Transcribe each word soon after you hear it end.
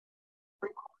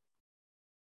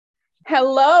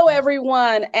Hello,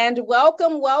 everyone, and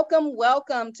welcome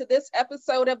to this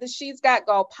episode of the She's Got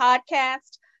Gall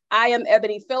podcast. I am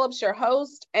Ebony Phillips, your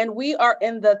host, and we are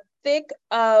in the thick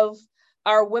of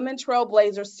our Women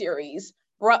Trailblazer series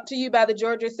brought to you by the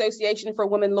Georgia Association for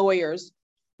Women Lawyers.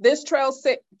 This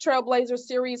Trailblazer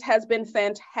series has been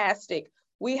fantastic.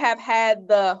 We have had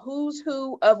the who's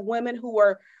who of women who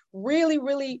are really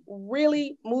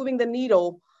moving the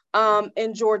needle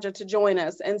in Georgia to join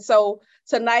us. And so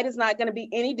tonight is not going to be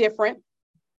any different.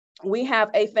 We have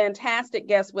a fantastic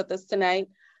guest with us tonight.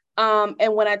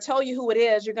 And when I tell you who it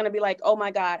is, you're going to be like, oh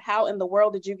my God, how in the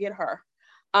world did you get her?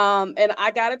 And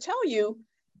I got to tell you,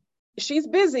 she's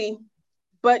busy,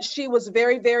 but she was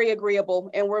very agreeable,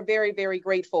 and we're very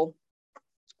grateful.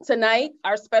 Tonight,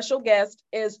 our special guest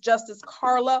is Justice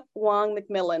Carla Wong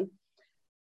McMillan.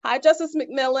 Hi, Justice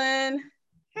McMillan.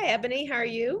 Hi, Ebony. How are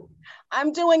you?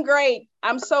 I'm doing great.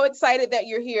 I'm so excited that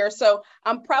you're here. So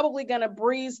I'm probably going to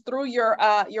breeze through your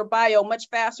bio much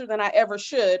faster than I ever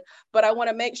should, but I want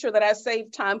to make sure that I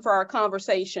save time for our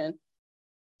conversation.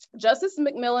 Justice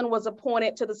McMillan was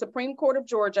appointed to the Supreme Court of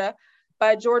Georgia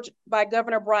by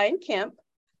Governor Brian Kemp,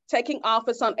 taking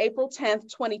office on April 10th,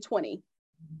 2020.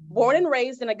 Born and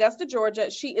raised in Augusta, Georgia,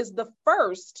 she is the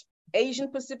first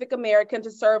Asian Pacific American to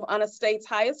serve on a state's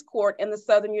highest court in the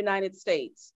southern United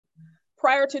States.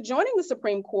 Prior to joining the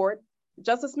Supreme Court,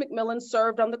 Justice McMillan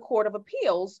served on the Court of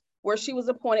Appeals, where she was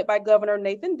appointed by Governor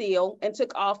Nathan Deal and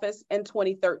took office in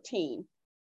 2013.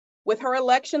 With her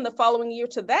election the following year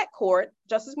to that court,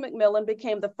 Justice McMillan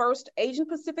became the first Asian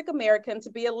Pacific American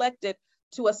to be elected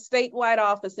to a statewide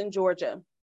office in Georgia.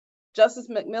 Justice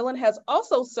McMillan has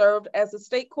also served as the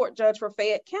state court judge for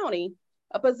Fayette County,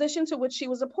 a position to which she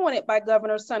was appointed by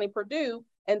Governor Sonny Perdue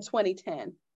in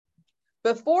 2010.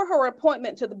 Before her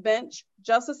appointment to the bench,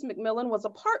 Justice McMillan was a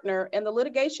partner in the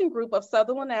litigation group of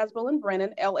Sutherland, Asbill, and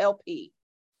Brennan, LLP.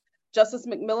 Justice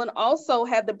McMillan also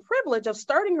had the privilege of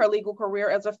starting her legal career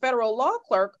as a federal law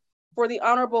clerk for the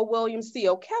Honorable William C.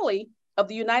 O'Kelly of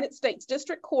the United States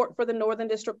District Court for the Northern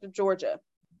District of Georgia.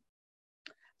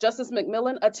 Justice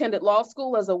McMillan attended law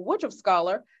school as a Woodruff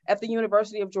Scholar at the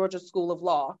University of Georgia School of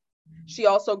Law. She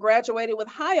also graduated with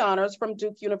high honors from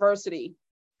Duke University.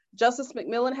 Justice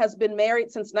McMillan has been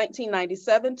married since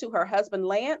 1997 to her husband,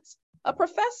 Lance, a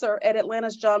professor at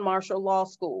Atlanta's John Marshall Law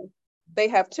School. They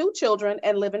have 2 children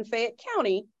and live in Fayette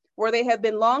County, where they have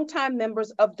been longtime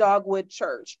members of Dogwood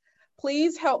Church.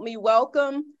 Please help me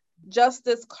welcome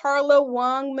Justice Carla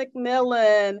Wong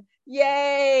McMillan.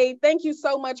 Yay! Thank you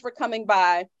so much for coming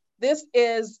by. This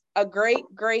is a great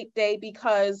day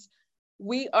because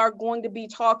we are going to be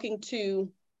talking to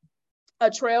a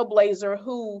trailblazer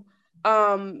who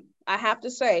I have to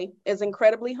say is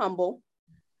incredibly humble.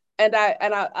 And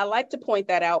I like to point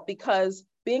that out because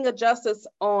being a justice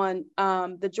on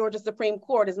the Georgia Supreme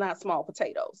Court is not small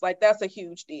potatoes. Like, that's a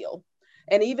huge deal.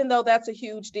 And even though that's a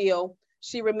huge deal,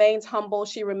 she remains humble,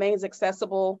 she remains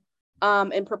accessible.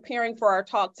 In preparing for our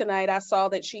talk tonight, I saw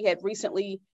that she had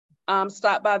recently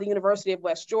stopped by the University of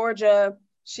West Georgia.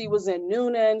 She was in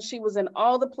Noonan. She was in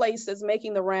all the places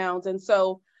making the rounds. And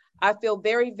so I feel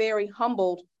very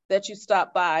humbled that you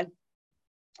stopped by.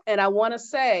 And I want to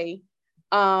say,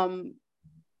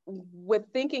 with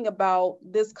thinking about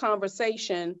this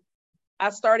conversation, I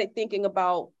started thinking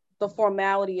about the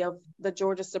formality of the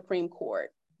Georgia Supreme Court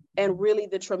and really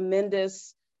the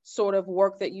tremendous sort of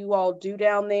work that you all do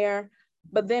down there.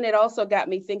 But then it also got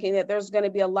me thinking that there's going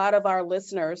to be a lot of our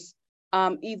listeners,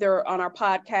 either on our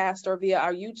podcast or via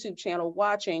our YouTube channel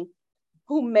watching,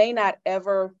 who may not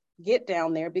ever get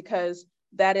down there because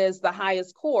that is the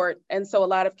highest court. And so a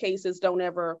lot of cases don't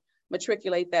ever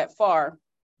matriculate that far.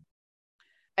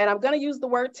 And I'm going to use the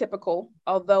word typical,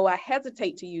 although I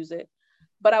hesitate to use it,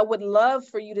 but I would love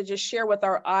for you to just share with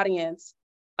our audience,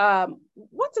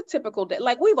 what's a typical day?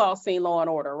 Like, we've all seen Law and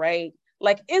Order, right?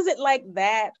 Like, is it like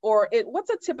that? Or what's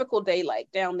a typical day like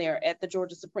down there at the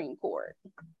Georgia Supreme Court?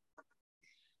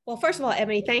 Well, first of all,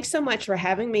 Ebony, thanks so much for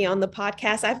having me on the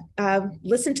podcast. I've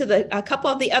listened to a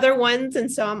couple of the other ones,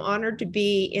 and so I'm honored to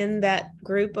be in that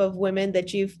group of women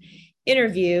that you've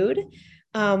interviewed.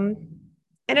 And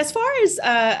as far as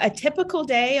a typical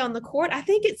day on the court, I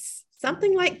think it's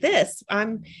something like this.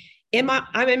 I'm in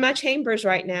my chambers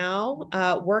right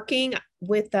now, working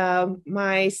with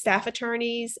my staff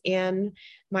attorneys and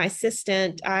my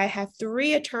assistant. I have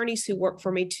 3 attorneys who work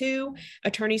for me, 2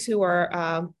 attorneys who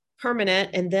are permanent,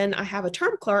 and then I have a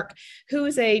term clerk who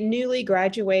is a newly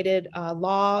graduated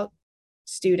law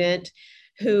student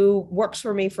who works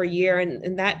for me for a year,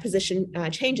 and that position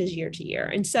changes year to year.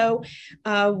 And so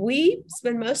we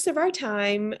spend most of our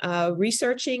time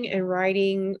researching and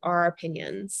writing our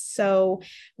opinions. So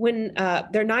when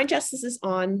there are 9 justices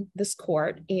on this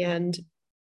court, and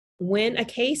when a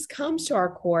case comes to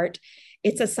our court,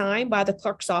 it's assigned by the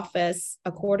clerk's office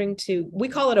according to, we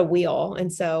call it a wheel.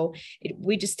 And so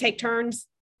we just take turns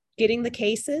getting the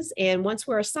cases. And once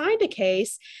we're assigned a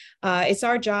case, it's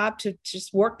our job to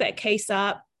just work that case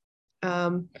up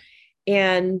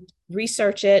and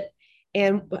research it.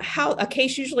 And how a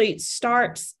case usually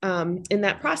starts in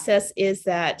that process is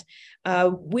that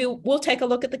we'll take a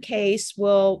look at the case.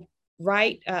 We'll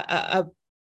write a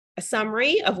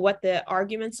summary of what the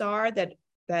arguments are that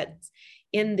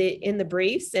in the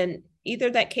briefs, and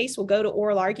either that case will go to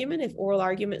oral argument if oral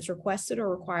argument is requested or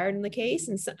required in the case.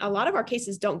 And so a lot of our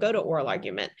cases don't go to oral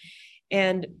argument.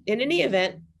 And in any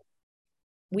event,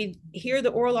 we hear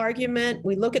the oral argument,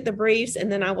 we look at the briefs,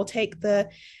 and then I will take the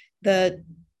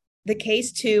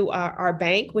case to our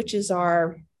bank, which is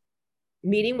our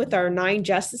meeting with our 9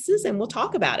 justices, and we'll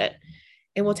talk about it.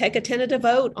 And we'll take a tentative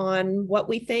vote on what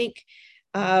we think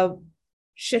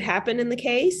should happen in the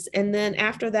case. And then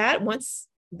after that, once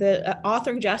the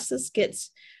authoring justice gets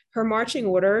her marching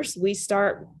orders, we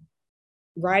start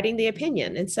writing the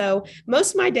opinion. And so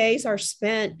most of my days are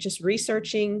spent just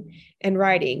researching and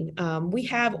writing. We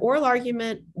have oral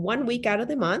argument 1 week out of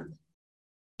the month,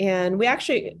 and we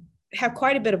actually have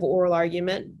quite a bit of oral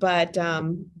argument, but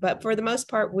for the most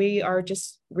part, we are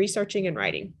just researching and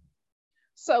writing.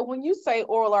 So when you say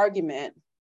oral argument,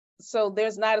 so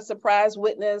there's not a surprise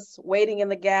witness waiting in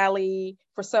the galley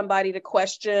for somebody to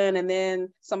question, and then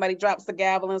somebody drops the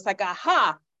gavel and it's like,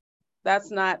 aha, that's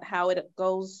not how it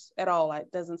goes at all.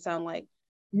 It doesn't sound like.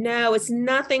 No, it's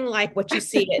nothing like what you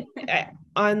see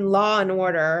on Law and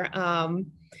Order,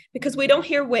 because we don't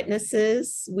hear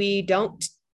witnesses. We don't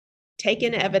take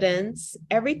in evidence.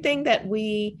 Everything that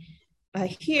we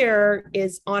hear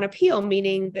is on appeal,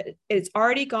 meaning that it's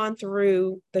already gone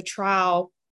through the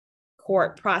trial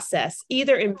court process,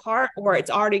 either in part or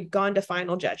it's already gone to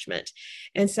final judgment.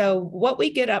 And so what we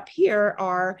get up here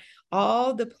are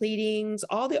all the pleadings,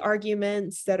 all the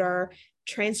arguments that are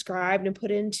transcribed and put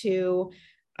into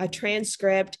a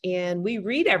transcript, and we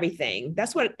read everything.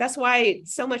 That's why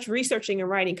so much researching and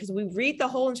writing, because we read the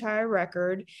whole entire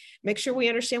record, make sure we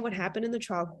understand what happened in the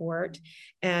trial court,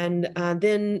 and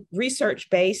then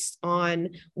research based on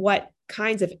what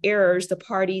kinds of errors the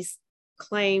parties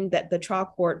claim that the trial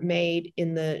court made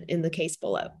in the case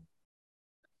below.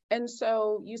 And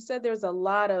so you said there's a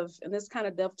lot of, and this kind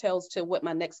of dovetails to what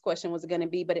my next question was going to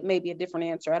be, but it may be a different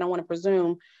answer. I don't want to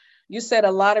presume. You said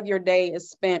a lot of your day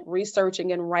is spent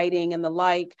researching and writing and the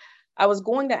like. I was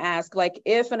going to ask, like,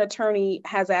 if an attorney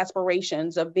has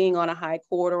aspirations of being on a high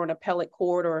court or an appellate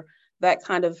court or that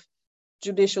kind of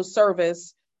judicial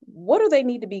service, what do they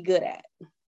need to be good at?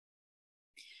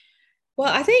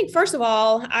 Well, I think, first of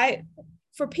all,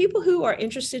 for people who are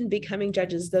interested in becoming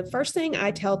judges, the first thing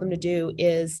I tell them to do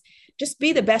is just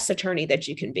be the best attorney that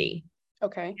you can be.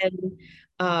 Okay. And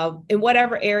in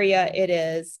whatever area it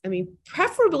is, I mean,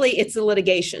 preferably it's a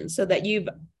litigation, so that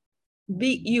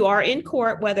you are in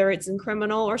court, whether it's in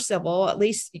criminal or civil. At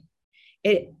least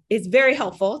it's very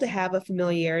helpful to have a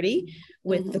familiarity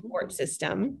with the court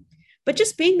system. But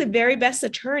just being the very best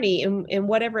attorney in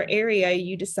whatever area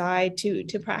you decide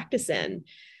to practice in.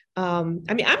 I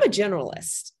mean, I'm a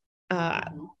generalist.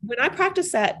 When I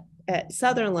practice at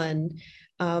Sutherland,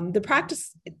 the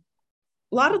practice,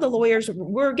 a lot of the lawyers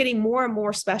were getting more and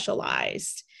more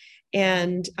specialized.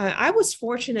 And I was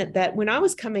fortunate that when I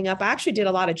was coming up, I actually did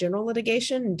a lot of general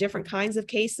litigation and different kinds of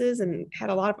cases and had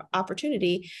a lot of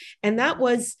opportunity. And that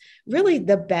was really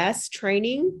the best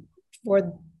training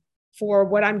for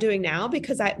what I'm doing now,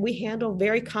 because we handle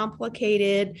very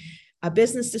complicated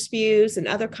business disputes and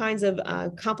other kinds of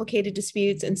complicated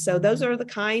disputes. And so those are the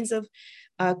kinds of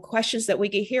questions that we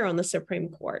get here on the Supreme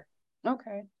Court.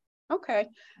 Okay.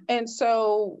 And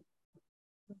so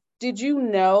did you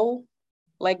know,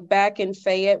 like back in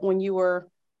Fayette when you were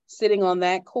sitting on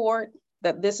that court,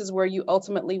 that this is where you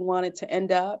ultimately wanted to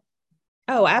end up?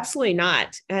 Oh, absolutely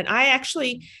not. And I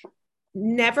actually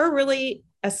never really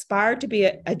aspired to be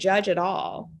a judge at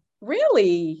all.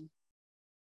 Really?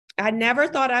 I never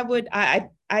thought I would. I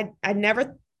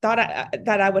never thought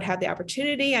that I would have the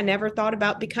opportunity. I never thought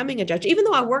about becoming a judge, even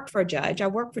though I worked for a judge. I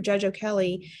worked for Judge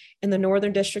O'Kelly in the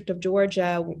Northern District of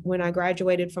Georgia when I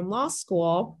graduated from law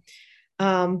school.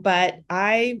 But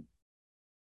I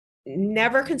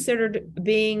never considered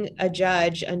being a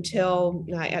judge until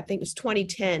I think it was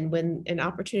 2010 when an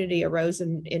opportunity arose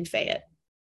in Fayette.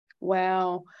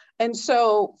 Wow. And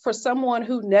so for someone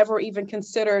who never even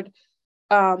considered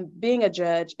being a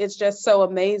judge, it's just so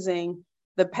amazing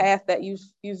the path that you've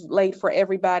laid for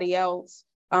everybody else,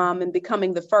 and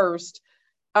becoming the first.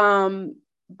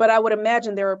 But I would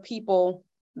imagine there are people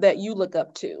that you look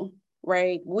up to,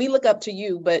 right? We look up to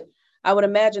you, but I would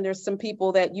imagine there's some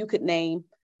people that you could name,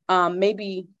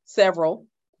 maybe several.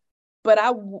 But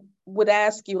would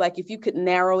ask you, like, if you could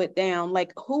narrow it down,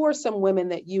 like, who are some women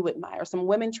that you admire, some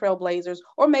women trailblazers,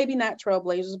 or maybe not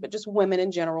trailblazers, but just women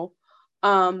in general,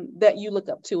 that you look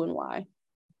up to, and why?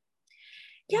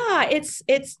 Yeah,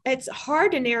 it's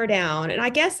hard to narrow down, and I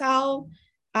guess I'll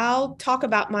talk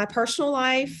about my personal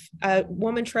life, a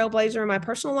woman trailblazer in my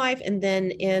personal life, and then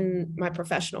in my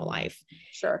professional life.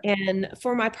 Sure. And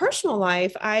for my personal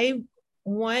life, I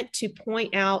want to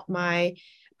point out my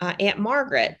Aunt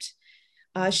Margaret.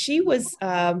 She was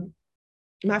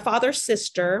my father's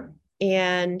sister,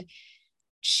 and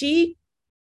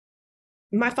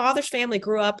my father's family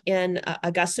grew up in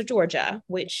Augusta, Georgia,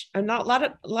 which not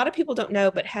a lot of people don't know,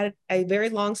 but had a very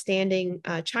long-standing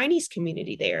Chinese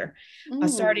community there,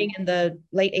 starting in the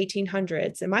late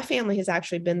 1800s. And my family has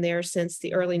actually been there since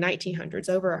the early 1900s,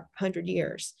 over 100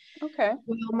 years. Okay.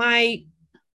 Well,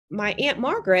 my Aunt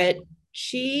Margaret,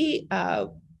 she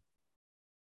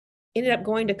ended up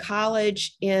going to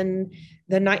college in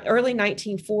the early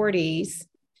 1940s,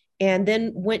 and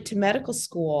then went to medical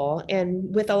school.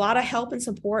 And with a lot of help and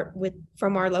support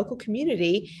from our local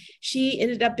community, she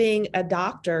ended up being a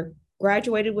doctor,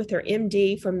 graduated with her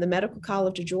MD from the Medical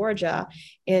College of Georgia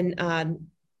in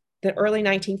the early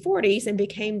 1940s, and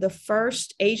became the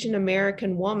first Asian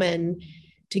American woman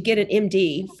to get an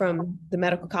MD from the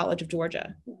Medical College of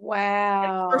Georgia.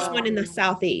 Wow. The first one in the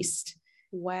Southeast.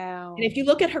 Wow. And if you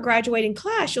look at her graduating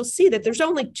class, you'll see that there's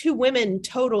only 2 women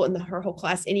total in her whole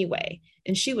class anyway,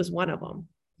 and she was one of them.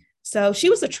 So she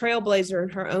was a trailblazer in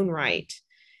her own right.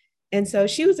 And so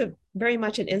she was very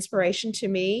much an inspiration to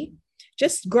me,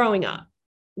 just growing up,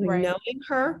 right. Knowing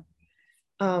her.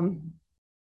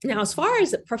 Now, as far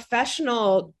as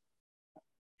professional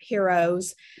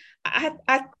heroes,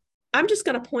 I'm just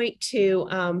going to point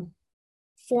to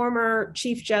former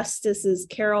Chief Justices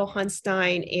Carol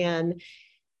Hunstein and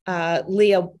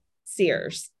Leah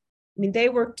Sears. I mean, they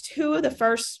were 2 of the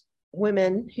first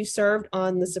women who served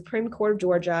on the Supreme Court of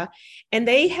Georgia, and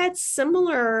they had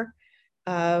similar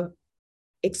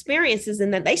experiences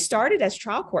in that they started as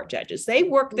trial court judges. They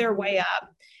worked their way up.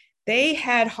 They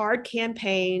had hard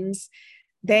campaigns.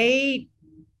 They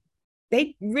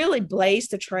really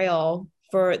blazed a trail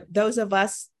for those of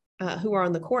us who are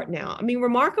on the court now. I mean,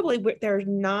 remarkably, there are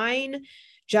 9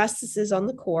 justices on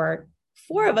the court.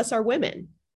 4 of us are women.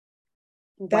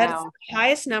 Wow. That's the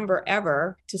highest number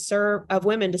ever of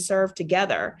women to serve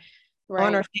together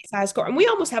on our state's highest court. And we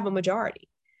almost have a majority.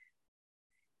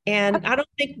 And I don't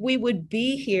think we would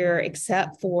be here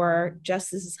except for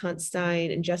Justices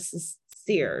Hunstein and Justice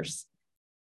Sears.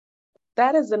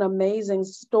 That is an amazing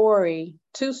story.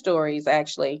 2 stories,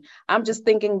 actually. I'm just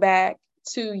thinking back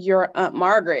to your Aunt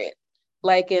Margaret,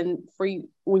 like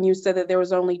when you said that there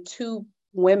was only 2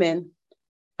 women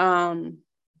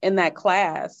in that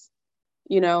class,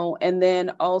 and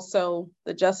then also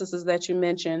the justices that you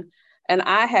mentioned. And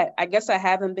I guess I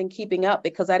haven't been keeping up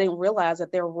because I didn't realize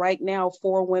that there are right now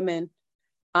 4 women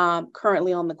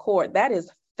currently on the court. That is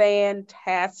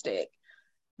fantastic.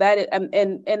 That is,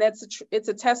 and it's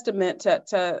a testament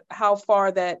to how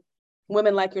far that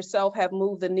women like yourself have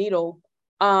moved the needle.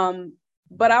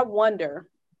 But I wonder,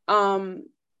 do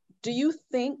you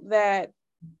think that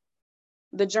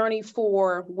the journey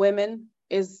for women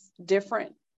is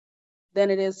different than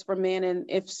it is for men? And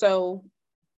if so,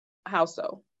 how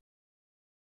so?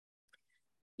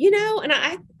 And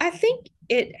I think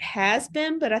it has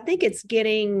been, but I think it's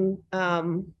getting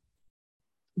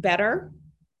better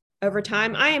over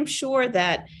time. I am sure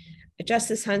that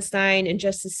Justice Hunstein and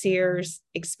Justice Sears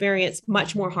experienced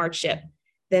much more hardship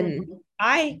than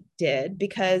I did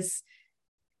because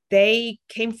they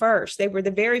came first. They were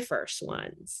the very first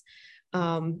ones.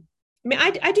 I mean,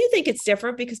 I do think it's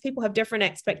different because people have different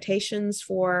expectations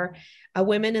for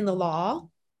women in the law,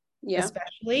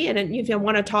 especially. And if you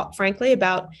want to talk frankly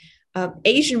about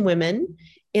Asian women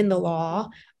in the law,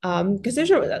 because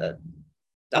there's a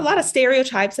lot of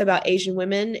stereotypes about Asian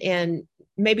women and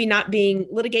maybe not being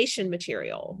litigation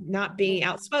material, not being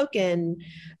outspoken,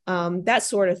 that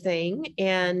sort of thing.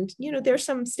 And, there's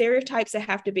some stereotypes that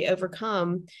have to be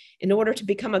overcome in order to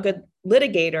become a good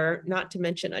litigator, not to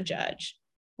mention a judge.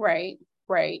 Right.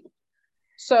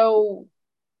 So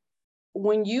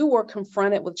when you were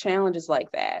confronted with challenges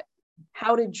like that,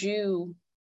 how did you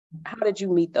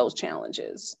meet those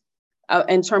challenges?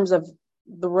 in terms of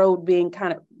the road being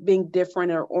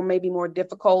different, or maybe more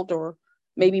difficult, or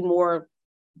maybe more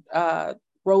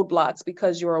roadblocks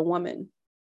because you're a woman?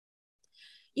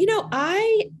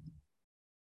 I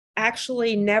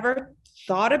actually never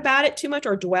thought about it too much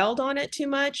or dwelled on it too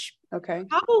much. Okay.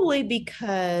 Probably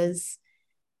because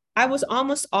I was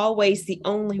almost always the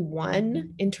only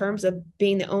one in terms of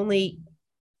being the only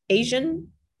Asian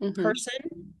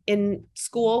person in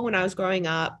school when I was growing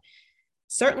up,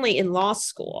 certainly in law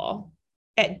school.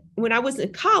 When I was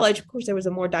in college, of course, there was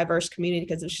a more diverse community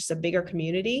because it was just a bigger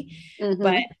community.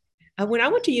 But when I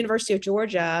went to University of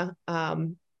Georgia,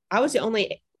 I was the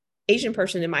only Asian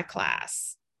person in my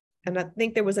class. And I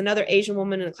think there was another Asian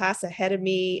woman in the class ahead of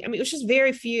me. I mean, it was just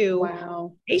very few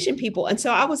Asian people. And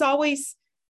so I was always,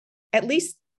 at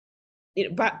least,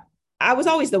 but I was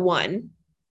always the one.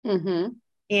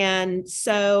 And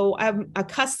so I'm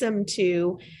accustomed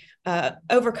to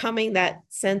overcoming that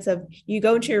sense of, you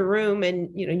go into your room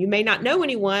and, you may not know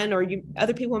anyone, or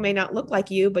other people may not look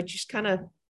like you, but you just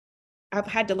I've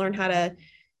had to learn how to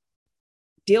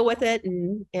deal with it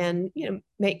and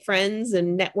make friends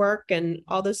and network and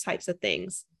all those types of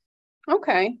things.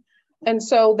 Okay. And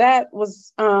so that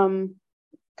was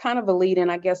kind of a lead in,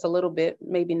 I guess, a little bit,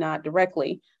 maybe not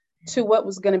directly, to what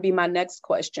was going to be my next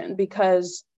question,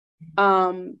 because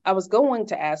I was going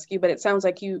to ask you, but it sounds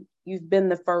like you've been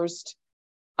the first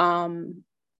in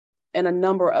a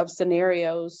number of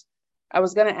scenarios. I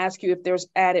was going to ask you if there's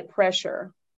added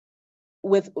pressure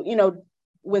with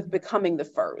becoming the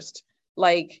first,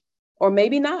 like, or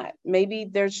maybe not. Maybe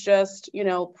there's just,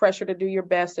 pressure to do your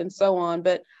best and so on.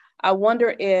 But I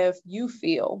wonder if you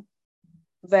feel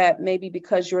that maybe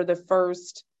because you're the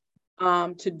first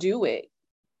to do it,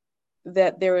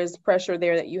 that there is pressure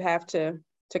there that you have to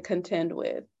contend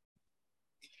with.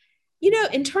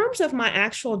 In terms of my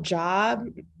actual job,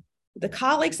 the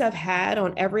colleagues I've had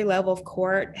on every level of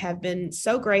court have been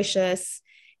so gracious,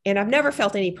 and I've never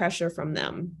felt any pressure from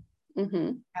them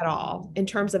at all. In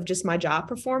terms of just my job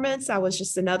performance, I was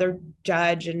just another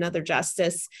judge, another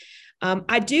justice.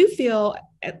 I do feel,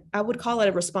 I would call it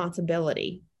a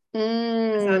responsibility.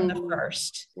 I'm the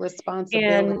first.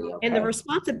 Responsibility. And the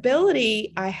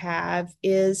responsibility I have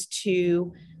is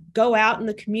to go out in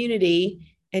the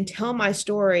community and tell my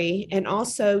story, and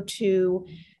also to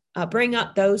bring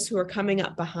up those who are coming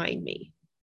up behind me.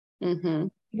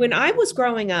 When I was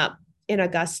growing up in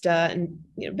Augusta, and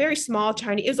very small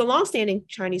Chinese, it was a longstanding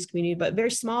Chinese community, but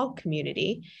very small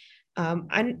community.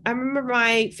 I remember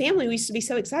my family, we used to be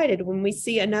so excited when we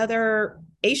see another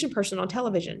Asian person on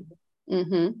television.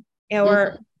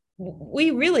 Or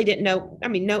we really didn't know,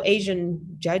 no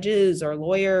Asian judges or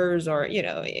lawyers or,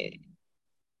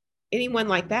 anyone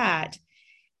like that.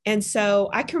 And so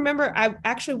I can remember I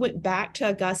actually went back to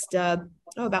Augusta,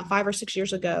 about 5 or 6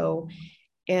 years ago,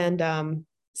 and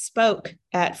spoke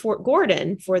at Fort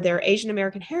Gordon for their Asian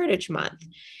American Heritage Month.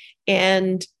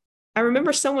 And I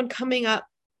remember someone coming up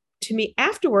to me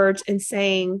afterwards and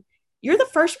saying, "You're the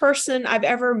first person I've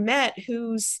ever met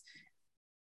who's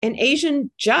an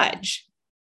Asian judge."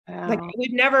 Wow. Like,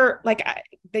 we've never,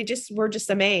 they just were just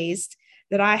amazed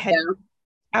that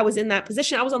I was in that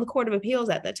position. I was on the Court of Appeals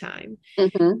at the time.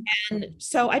 And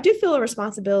so I do feel a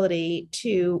responsibility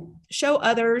to show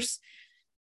others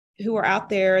who are out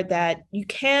there that you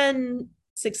can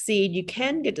succeed, you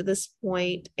can get to this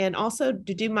point, and also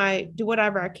to do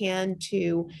whatever I can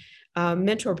to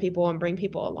mentor people and bring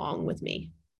people along with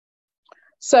me.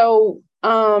 So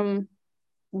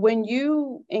when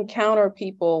you encounter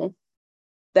people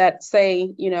that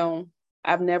say,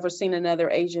 I've never seen another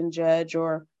Asian judge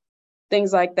or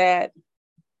things like that,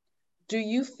 do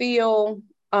you feel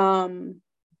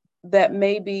that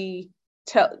maybe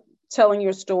telling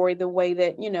your story the way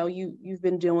that, you've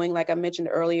been doing, like I mentioned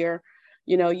earlier,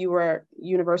 you were at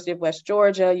University of West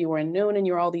Georgia, you were in Noonan,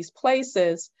 you were all these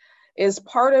places, is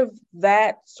part of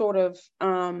that sort of,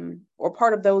 or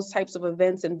part of those types of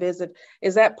events and visit,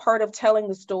 is that part of telling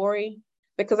the story?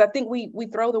 Because I think we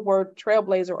throw the word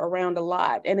trailblazer around a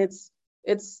lot, and it's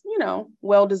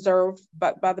well deserved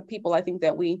by the people I think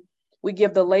that we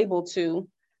give the label to.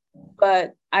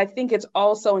 But I think it's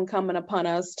also incumbent upon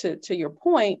us, to your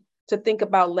point, to think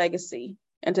about legacy,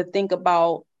 and to think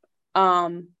about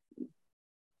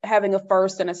having a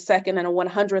first and a second and a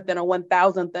 100th and a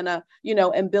 1000th and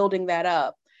and building that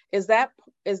up. Is that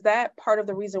part of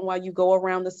the reason why you go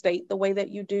around the state the way that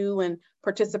you do and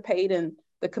participate in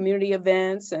the community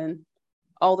events and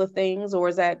all the things, or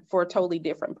is that for a totally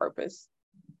different purpose?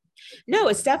 No,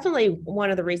 it's definitely one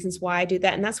of the reasons why I do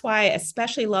that. And that's why I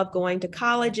especially love going to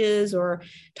colleges or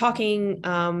talking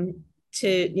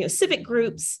to civic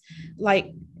groups like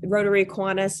Rotary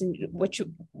Kiwanis, and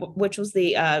which was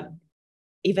the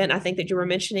event I think that you were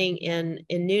mentioning in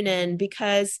Newnan,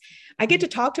 because I get to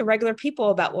talk to regular people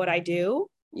about what I do.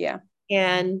 Yeah.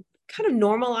 And kind of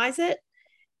normalize it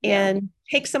and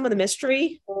take some of the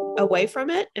mystery away from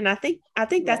it. And I think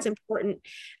that's important.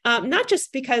 Not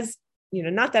just because,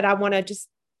 not that I want to just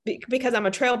because I'm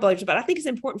a trailblazer, but I think it's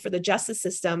important for the justice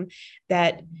system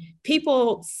that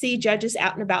people see judges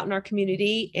out and about in our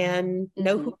community and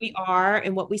know who we are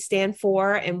and what we stand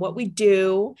for and what we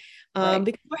do,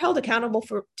 because we're held accountable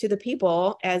to the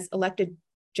people as elected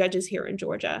judges here in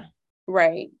Georgia.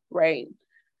 Right.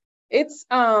 It's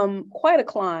quite a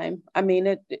climb. I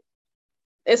mean,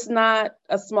 it's not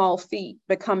a small feat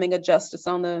becoming a justice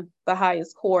on the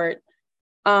highest court.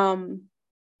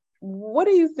 What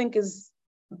do you think is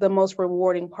the most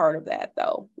rewarding part of that,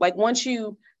 though? Like, once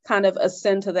you kind of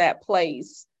ascend to that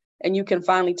place and you can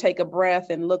finally take a breath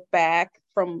and look back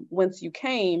from whence you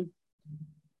came,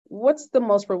 what's the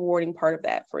most rewarding part of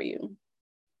that for you?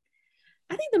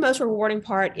 I think the most rewarding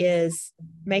part is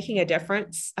making a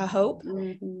difference, I hope,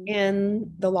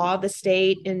 in the law of the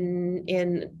state,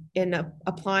 in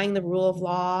applying the rule of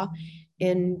law,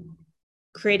 in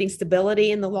creating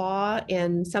stability in the law,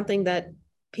 and something that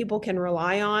people can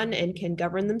rely on and can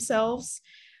govern themselves,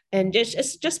 and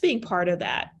just being part of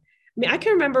that. I mean, I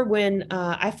can remember when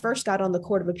I first got on the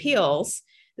Court of Appeals.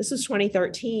 This was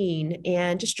 2013,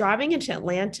 and just driving into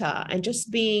Atlanta and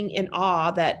just being in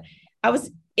awe that I was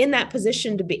in that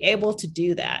position to be able to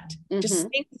do that. Just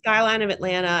seeing the skyline of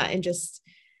Atlanta and just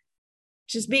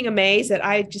being amazed that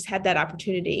I just had that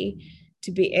opportunity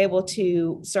to be able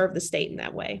to serve the state in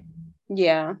that way.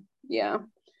 Yeah.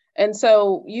 And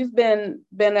so you've been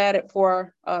at it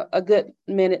for a good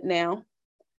minute now.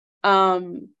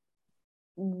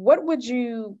 What would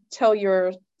you tell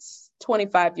your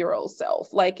 25-year-old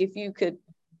self? Like, if you could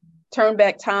turn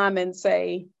back time and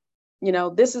say,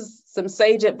 this is some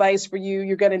sage advice for you.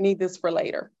 You're going to need this for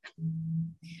later.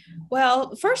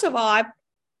 Well, first of all,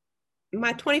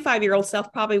 my 25-year-old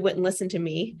self probably wouldn't listen to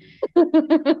me. So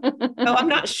I'm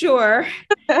not sure.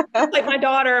 Like my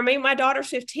daughter, my daughter's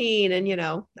 15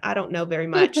 and, I don't know very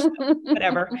much, so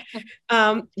whatever.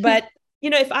 But,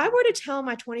 if I were to tell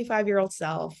my 25-year-old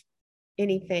self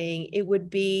anything, it would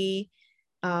be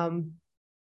to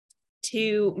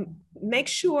make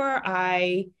sure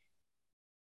I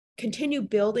continue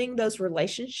building those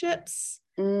relationships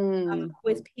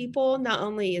with people, not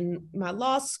only in my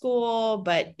law school,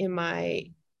 but in my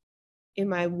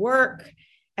work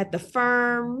at the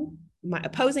firm, my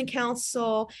opposing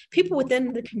counsel, people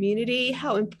within the community,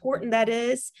 how important that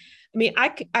is. I mean, I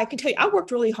can tell you, I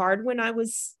worked really hard when I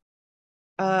was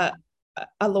a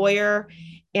lawyer.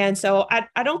 And so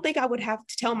I don't think I would have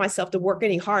to tell myself to work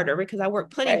any harder, because I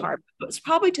worked plenty hard. But it's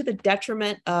probably to the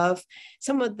detriment of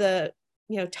some of the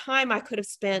time I could have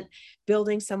spent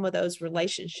building some of those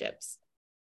relationships.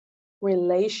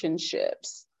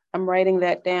 I'm writing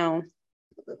that down.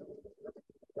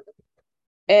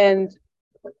 And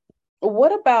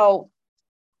what about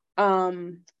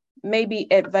maybe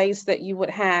advice that you would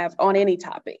have on any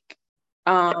topic?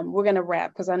 We're going to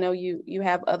wrap, because I know you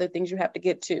have other things you have to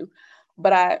get to,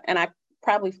 but I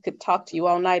probably could talk to you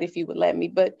all night if you would let me,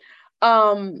 but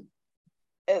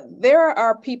there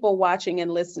are people watching and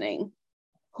listening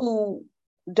who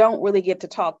don't really get to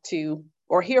talk to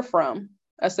or hear from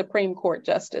a Supreme Court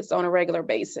justice on a regular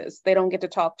basis. They don't get to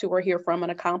talk to or hear from an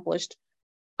accomplished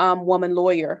woman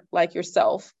lawyer like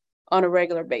yourself on a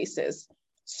regular basis.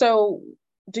 So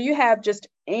do you have just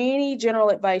any general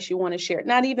advice you want to share?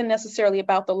 Not even necessarily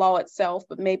about the law itself,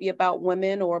 but maybe about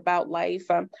women or about life.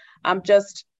 I'm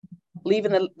just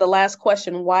leaving the last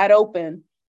question wide open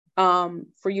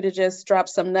for you to just drop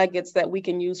some nuggets that we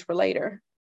can use for later.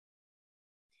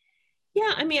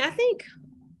 Yeah, I mean, I think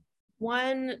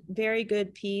one very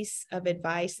good piece of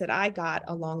advice that I got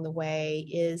along the way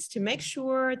is to make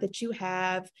sure that you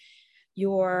have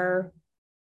your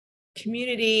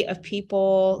community of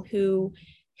people who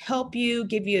help you,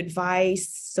 give you advice,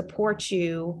 support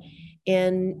you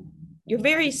in your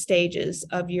various stages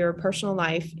of your personal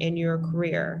life and your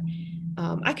career.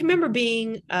 I can remember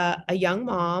being a young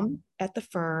mom at the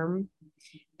firm,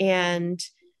 and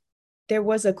there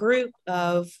was a group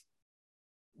of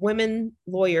women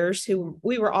lawyers who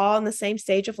we were all in the same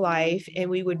stage of life, and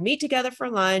we would meet together for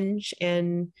lunch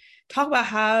and talk about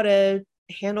how to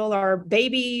handle our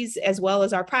babies as well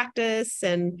as our practice.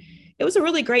 And it was a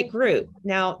really great group.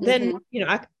 Now, then,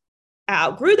 I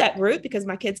outgrew that group because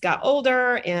my kids got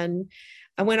older and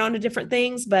I went on to different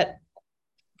things, but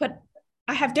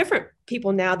I have different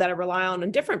people now that I rely on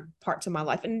in different parts of my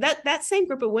life. And that same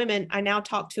group of women I now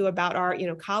talk to about our,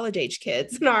 college age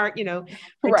kids and our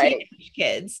Right. teenage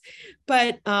kids,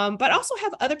 but also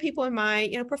have other people in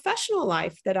my, professional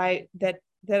life that I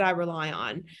rely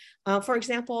on. For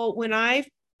example, when I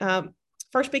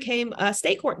first became a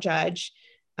state court judge,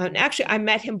 and actually I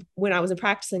met him when I was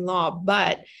practicing law,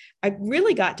 but I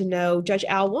really got to know Judge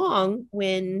Al Wong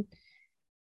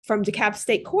from DeKalb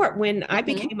State Court when I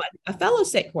became a fellow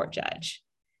state court judge.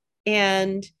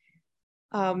 And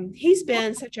he's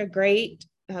been such a great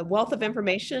wealth of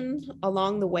information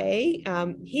along the way.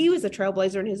 He was a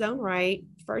trailblazer in his own right,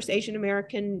 first Asian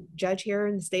American judge here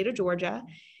in the state of Georgia.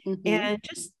 And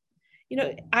just,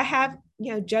 I have,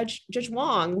 Judge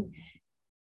Wong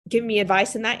give me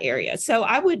advice in that area. So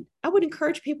I would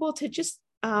encourage people to just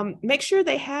make sure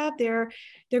they have their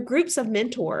groups of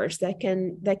mentors that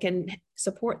can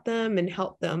support them and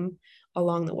help them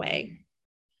along the way.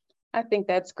 I think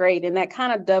that's great. And that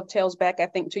kind of dovetails back, I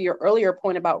think, to your earlier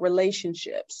point about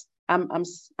relationships. I'm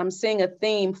seeing a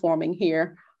theme forming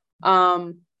here.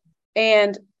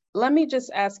 And let me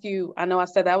just ask you, I know I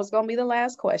said that was going to be the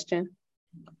last question,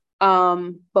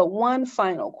 but one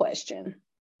final question.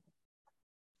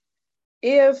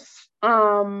 If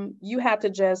you had to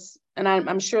just, and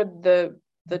I'm sure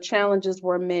the challenges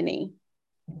were many,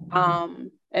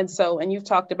 and you've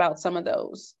talked about some of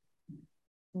those,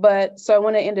 but so I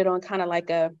want to end it on kind of like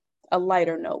a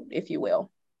lighter note, if you will.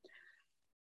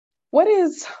 What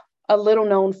is a little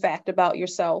known fact about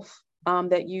yourself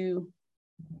that you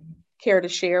care to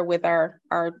share with our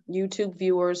YouTube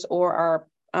viewers or our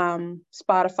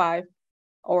Spotify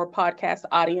or podcast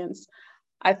audience?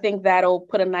 I think that'll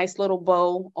put a nice little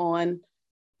bow on.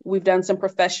 We've done some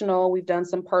professional, we've done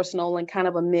some personal, and kind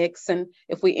of a mix. And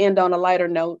if we end on a lighter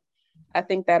note, I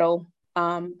think that'll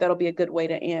be a good way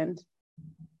to end.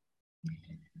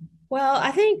 Well,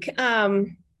 I think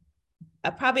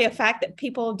probably a fact that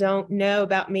people don't know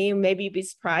about me and maybe be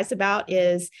surprised about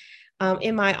is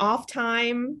in my off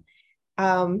time,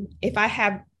 if I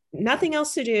have nothing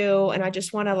else to do and I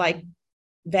just want to like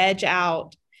veg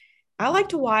out, I like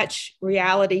to watch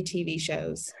reality TV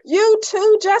shows. You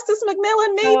too, Justice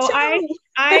McMillan, me too.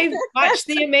 I watch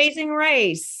The Amazing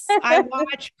Race. I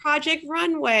watch Project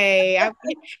Runway. And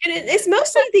it's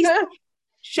mostly these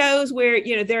shows where,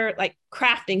 they're like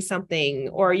crafting something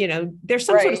or, there's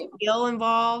some sort of skill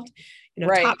involved,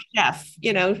 Top Chef,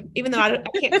 even though I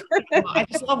can't cook, I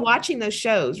just love watching those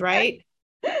shows, right?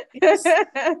 It's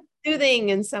soothing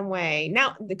in some way.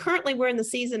 Now, currently we're in the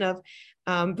season of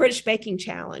British Baking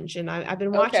Challenge, and I've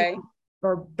been watching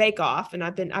or Bake Off, and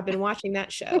I've been watching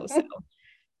that show. So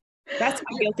that's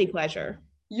my guilty pleasure.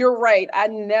 You're right. I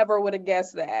never would have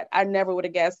guessed that.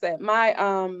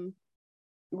 My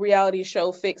reality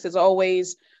show fix is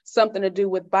always something to do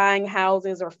with buying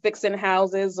houses or fixing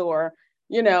houses or,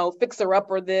 fixer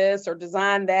upper this or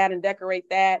design that and decorate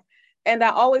that. And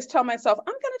I always tell myself, I'm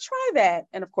going to try that.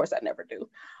 And of course I never do,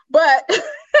 but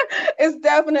it's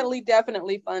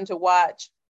definitely fun to watch.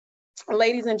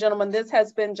 Ladies and gentlemen, this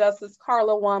has been Justice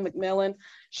Carla Wong McMillan.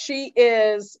 She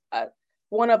is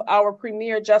one of our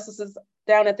premier justices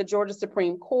down at the Georgia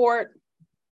Supreme Court.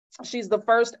 She's the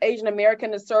first Asian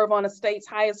American to serve on a state's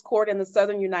highest court in the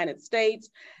Southern United States.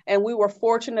 And we were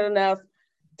fortunate enough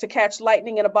to catch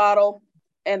lightning in a bottle,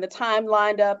 and the time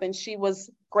lined up, and she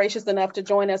was gracious enough to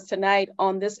join us tonight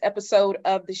on this episode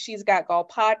of the She's Got Gall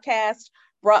podcast,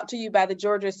 brought to you by the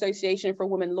Georgia Association for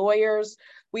Women Lawyers.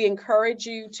 We encourage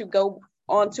you to go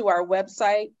onto our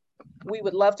website. We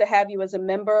would love to have you as a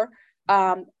member.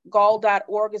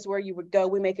 Gall.org is where you would go.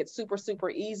 We make it super, super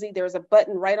easy. There's a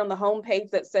button right on the homepage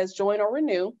that says join or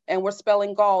renew, and we're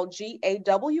spelling Gall,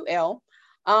 G-A-W-L.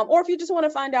 Or if you just want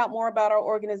to find out more about our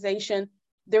organization,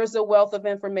 there's a wealth of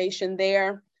information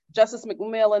there. Justice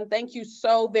McMillan, thank you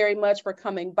so very much for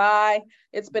coming by.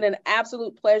 It's been an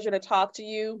absolute pleasure to talk to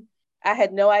you. I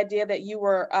had no idea that you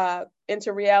were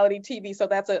into reality TV, so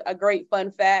that's a great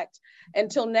fun fact.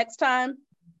 Until next time,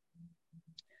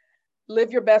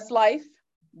 live your best life,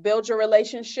 build your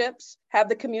relationships, have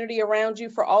the community around you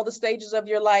for all the stages of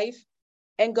your life,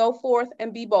 and go forth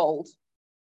and be bold.